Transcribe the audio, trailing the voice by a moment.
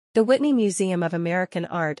The Whitney Museum of American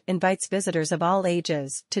Art invites visitors of all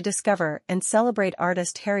ages to discover and celebrate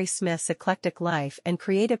artist Harry Smith's eclectic life and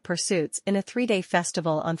creative pursuits in a 3-day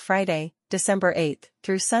festival on Friday, December 8th,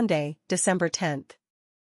 through Sunday, December 10th.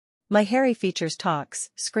 My Harry features talks,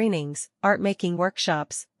 screenings, art-making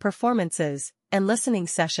workshops, performances, and listening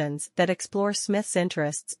sessions that explore Smith's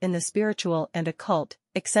interests in the spiritual and occult,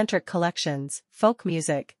 eccentric collections, folk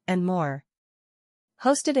music, and more.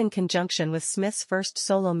 Hosted in conjunction with Smith's first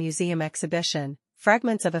solo museum exhibition,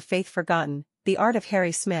 Fragments of a Faith Forgotten, The Art of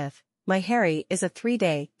Harry Smith, My Harry is a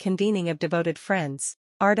 3-day convening of devoted friends,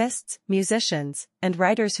 artists, musicians, and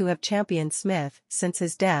writers who have championed Smith since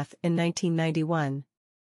his death in 1991.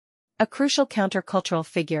 A crucial countercultural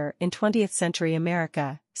figure in 20th-century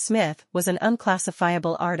America, Smith was an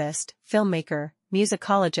unclassifiable artist, filmmaker,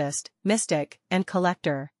 musicologist, mystic, and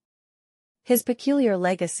collector. His peculiar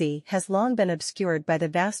legacy has long been obscured by the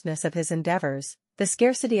vastness of his endeavors, the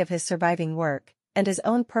scarcity of his surviving work, and his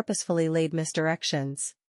own purposefully laid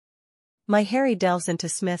misdirections. My Harry delves into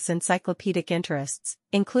Smith's encyclopedic interests,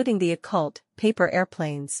 including the occult, paper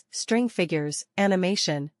airplanes, string figures,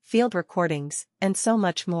 animation, field recordings, and so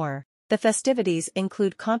much more. The festivities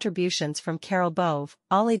include contributions from Carol Bove,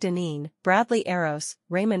 Ollie Dineen, Bradley Eros,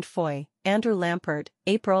 Raymond Foy, Andrew Lampert,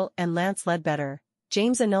 April and Lance Ledbetter,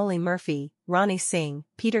 James Anoli Murphy, Ronnie Singh,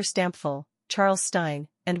 Peter Stampfel, Charles Stein,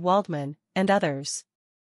 and Waldman, and others.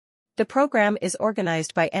 The program is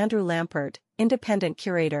organized by Andrew Lampert, independent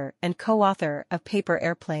curator and co-author of Paper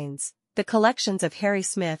Airplanes, The Collections of Harry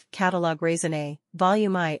Smith Catalogue Raisonné,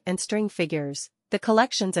 Volume I and String Figures, The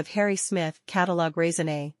Collections of Harry Smith Catalogue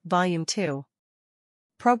Raisonné, Volume 2.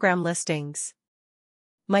 Program listings.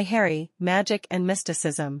 My Harry, Magic and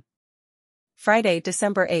Mysticism. Friday,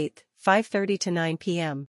 December 8th, 5:30 to 9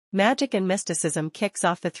 p.m. Magic and Mysticism kicks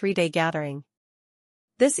off the 3-day gathering.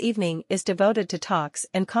 This evening is devoted to talks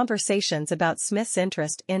and conversations about Smith's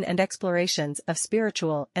interest in and explorations of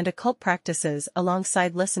spiritual and occult practices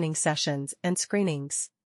alongside listening sessions and screenings.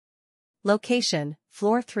 Location,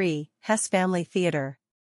 Floor 3, Hess Family Theater.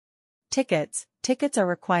 Tickets are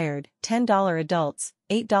required, $10 adults,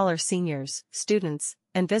 $8 seniors, students,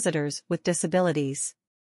 and visitors with disabilities.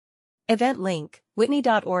 Event link,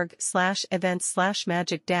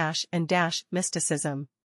 whitney.org/events/magic-and-mysticism.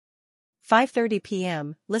 5:30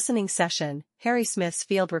 p.m., listening session, Harry Smith's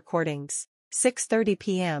field recordings. 6:30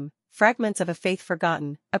 p.m., Fragments of a Faith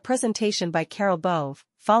Forgotten, a presentation by Carol Bove,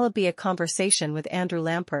 followed by a conversation with Andrew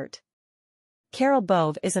Lampert. Carol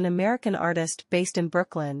Bove is an American artist based in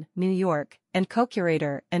Brooklyn, New York, and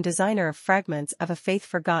co-curator and designer of Fragments of a Faith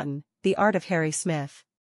Forgotten, The Art of Harry Smith.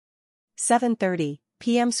 7:30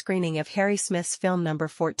 p.m. screening of Harry Smith's film number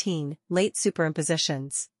 14, Late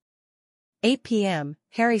Superimpositions. 8 p.m.,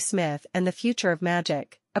 Harry Smith and the Future of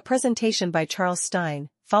Magic, a presentation by Charles Stein,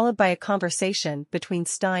 followed by a conversation between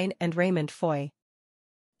Stein and Raymond Foy.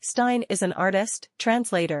 Stein is an artist,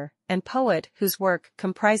 translator, and poet whose work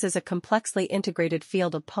comprises a complexly integrated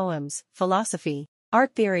field of poems, philosophy,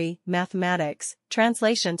 art theory, mathematics,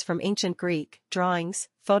 translations from ancient Greek, drawings,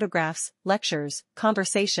 photographs, lectures,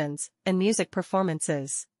 conversations, and music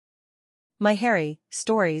performances. My Harry,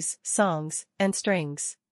 Stories, Songs, and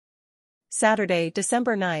Strings. Saturday,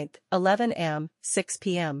 December 9th, 11 a.m., 6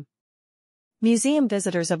 p.m. Museum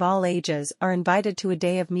visitors of all ages are invited to a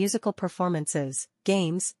day of musical performances,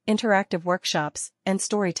 games, interactive workshops, and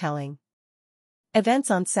storytelling. Events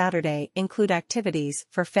on Saturday include activities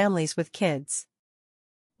for families with kids.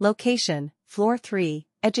 Location, Floor 3,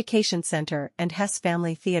 Education Center and Hess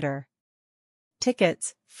Family Theater.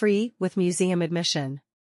 Tickets, free with museum admission.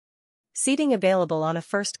 Seating available on a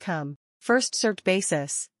first-come, first-served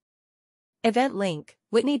basis. Event link,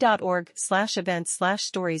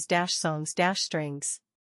 whitney.org/events/stories-songs-strings.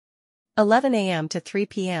 11 a.m. to 3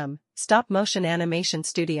 p.m., stop-motion animation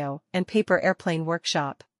studio and paper airplane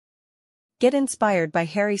workshop. Get inspired by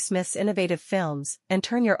Harry Smith's innovative films and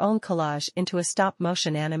turn your own collage into a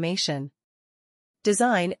stop-motion animation.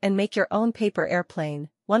 Design and make your own paper airplane,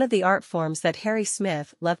 one of the art forms that Harry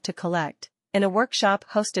Smith loved to collect, in a workshop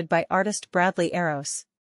hosted by artist Bradley Eros.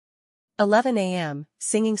 11 a.m.,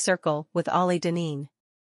 Singing Circle with Ollie Dineen.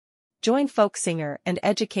 Join folk singer and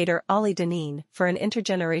educator Ollie Dineen for an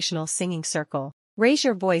intergenerational singing circle. Raise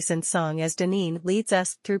your voice in song as Dineen leads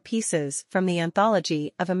us through pieces from the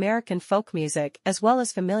anthology of American folk music as well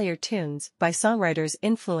as familiar tunes by songwriters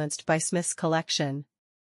influenced by Smith's collection.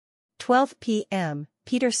 12 p.m.,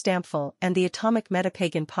 Peter Stampfel and the Atomic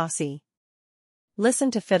Metapagan Posse.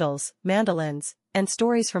 Listen to fiddles, mandolins, and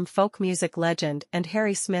stories from folk music legend and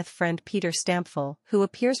Harry Smith friend Peter Stampfel, who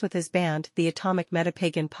appears with his band The Atomic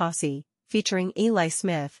Metapagan Posse, featuring Eli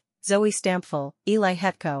Smith, Zoe Stampfel, Eli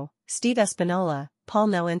Hetko, Steve Espinola, Paul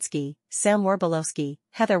Nowinski, Sam Warbolowski,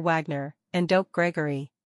 Heather Wagner, and Doak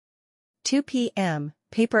Gregory. 2 p.m.,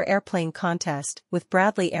 Paper Airplane Contest, with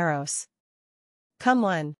Bradley Arrows. Come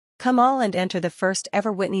all and enter the first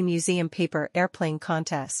ever Whitney Museum Paper Airplane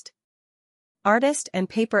Contest. Artist and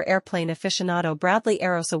paper airplane aficionado Bradley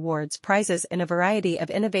Arrows awards prizes in a variety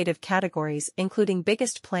of innovative categories including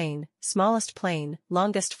biggest plane, smallest plane,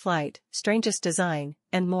 longest flight, strangest design,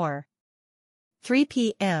 and more. 3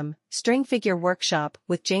 p.m., String Figure Workshop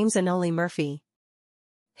with James and Oli Murphy.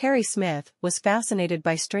 Harry Smith was fascinated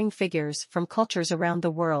by string figures from cultures around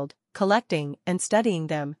the world, collecting and studying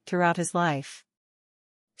them throughout his life.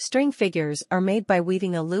 String figures are made by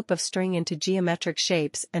weaving a loop of string into geometric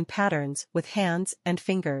shapes and patterns with hands and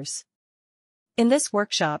fingers. In this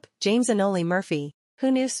workshop, James and Oli Murphy, who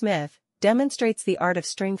knew Smith, demonstrates the art of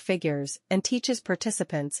string figures and teaches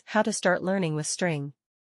participants how to start learning with string.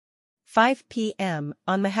 5 p.m.,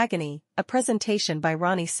 on Mahogany, a presentation by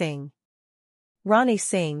Ronnie Singh. Ronnie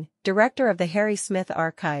Singh, director of the Harry Smith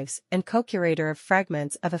Archives and co-curator of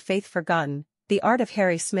Fragments of a Faith Forgotten, The Art of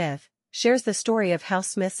Harry Smith, shares the story of how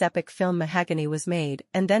Smith's epic film Mahogany was made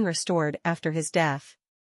and then restored after his death.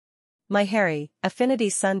 My Harry,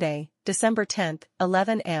 Affinities Sunday, December 10,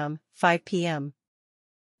 11 a.m., 5 p.m.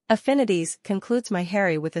 Affinities concludes My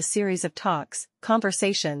Harry with a series of talks,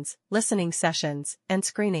 conversations, listening sessions, and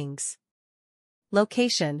screenings.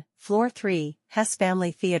 Location, Floor 3, Hess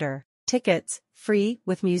Family Theater. Tickets, free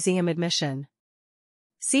with museum admission.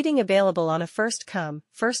 Seating available on a first-come,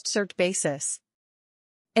 first-served basis.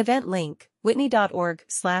 Event link,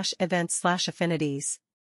 whitney.org/events/affinities.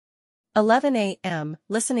 11 a.m.,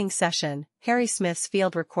 listening session, Harry Smith's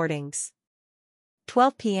field recordings.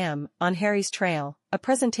 12 p.m., On Harry's Trail, a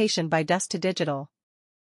presentation by Dust to Digital.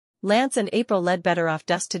 Lance and April Ledbetter of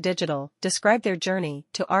Dust to Digital describe their journey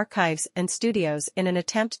to archives and studios in an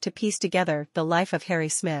attempt to piece together the life of Harry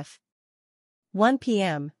Smith. 1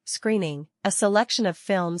 p.m., screening, a selection of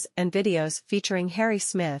films and videos featuring Harry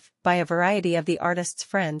Smith by a variety of the artist's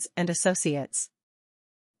friends and associates.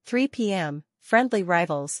 3 p.m., Friendly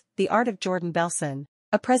Rivals, The Art of Jordan Belson,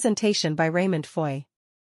 a presentation by Raymond Foy.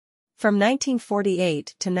 From 1948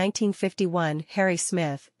 to 1951, Harry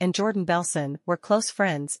Smith and Jordan Belson were close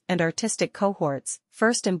friends and artistic cohorts,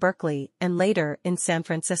 first in Berkeley and later in San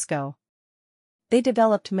Francisco. They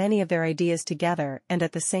developed many of their ideas together and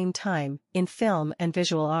at the same time, in film and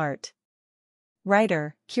visual art.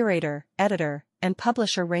 Writer, curator, editor, and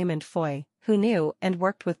publisher Raymond Foy, who knew and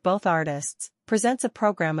worked with both artists, presents a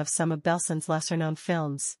program of some of Belson's lesser-known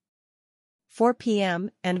films. 4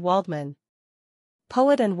 p.m., and Waldman.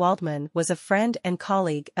 Poet and Waldman was a friend and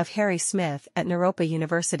colleague of Harry Smith at Naropa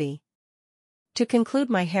University. To conclude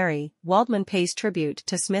My Harry, Waldman pays tribute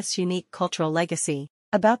to Smith's unique cultural legacy.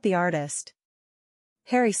 About the artist.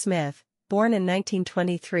 Harry Smith, born in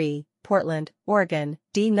 1923, Portland, Oregon,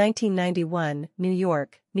 d. 1991, New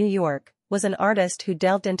York, was an artist who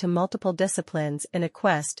delved into multiple disciplines in a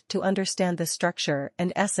quest to understand the structure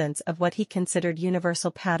and essence of what he considered universal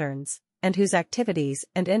patterns, and whose activities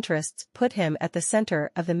and interests put him at the center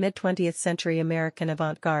of the mid-20th century American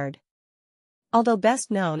avant-garde. Although best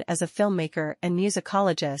known as a filmmaker and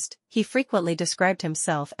musicologist, he frequently described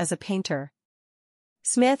himself as a painter.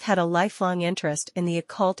 Smith had a lifelong interest in the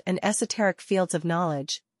occult and esoteric fields of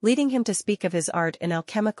knowledge, leading him to speak of his art in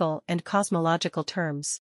alchemical and cosmological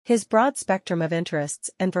terms. His broad spectrum of interests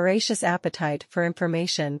and voracious appetite for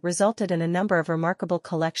information resulted in a number of remarkable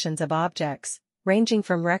collections of objects, ranging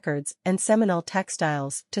from records and Seminole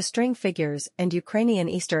textiles to string figures and Ukrainian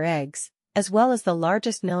Easter eggs, as well as the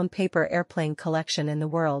largest known paper airplane collection in the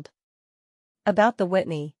world. About the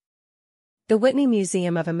Whitney. The Whitney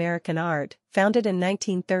Museum of American Art, founded in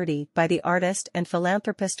 1930 by the artist and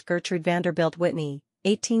philanthropist Gertrude Vanderbilt Whitney,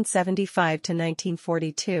 1875 to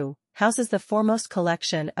 1942, houses the foremost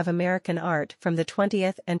collection of American art from the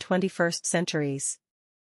 20th and 21st centuries.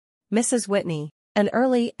 Mrs. Whitney, an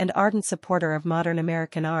early and ardent supporter of modern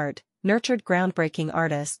American art, nurtured groundbreaking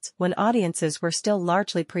artists when audiences were still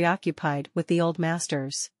largely preoccupied with the old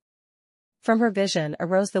masters. From her vision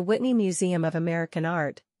arose the Whitney Museum of American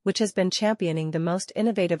Art, which has been championing the most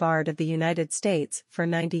innovative art of the United States for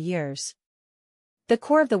 90 years. The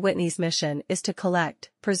core of the Whitney's mission is to collect,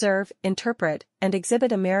 preserve, interpret, and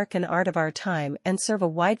exhibit American art of our time and serve a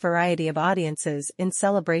wide variety of audiences in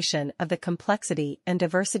celebration of the complexity and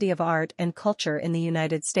diversity of art and culture in the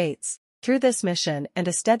United States. Through this mission and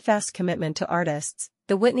a steadfast commitment to artists,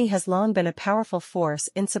 the Whitney has long been a powerful force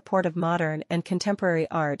in support of modern and contemporary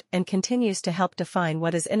art and continues to help define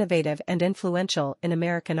what is innovative and influential in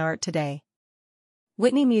American art today.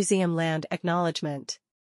 Whitney Museum Land Acknowledgement.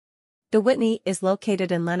 The Whitney is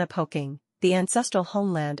located in Lenapoking, the ancestral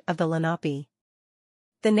homeland of the Lenape.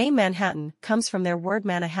 The name Manhattan comes from their word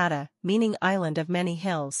Mannahatta, meaning island of many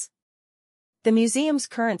hills. The museum's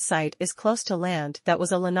current site is close to land that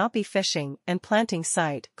was a Lenape fishing and planting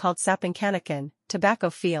site called Sapinkanakan, Tobacco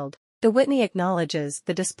Field. The Whitney acknowledges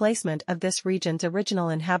the displacement of this region's original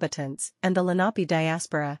inhabitants and the Lenape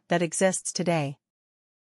diaspora that exists today.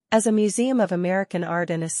 As a museum of American art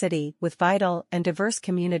in a city with vital and diverse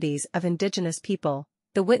communities of Indigenous people,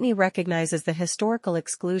 the Whitney recognizes the historical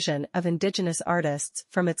exclusion of Indigenous artists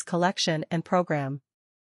from its collection and program.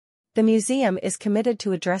 The museum is committed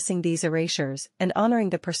to addressing these erasures and honoring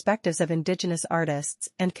the perspectives of Indigenous artists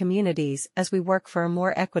and communities as we work for a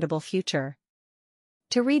more equitable future.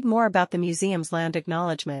 To read more about the museum's land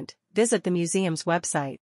acknowledgement, visit the museum's website.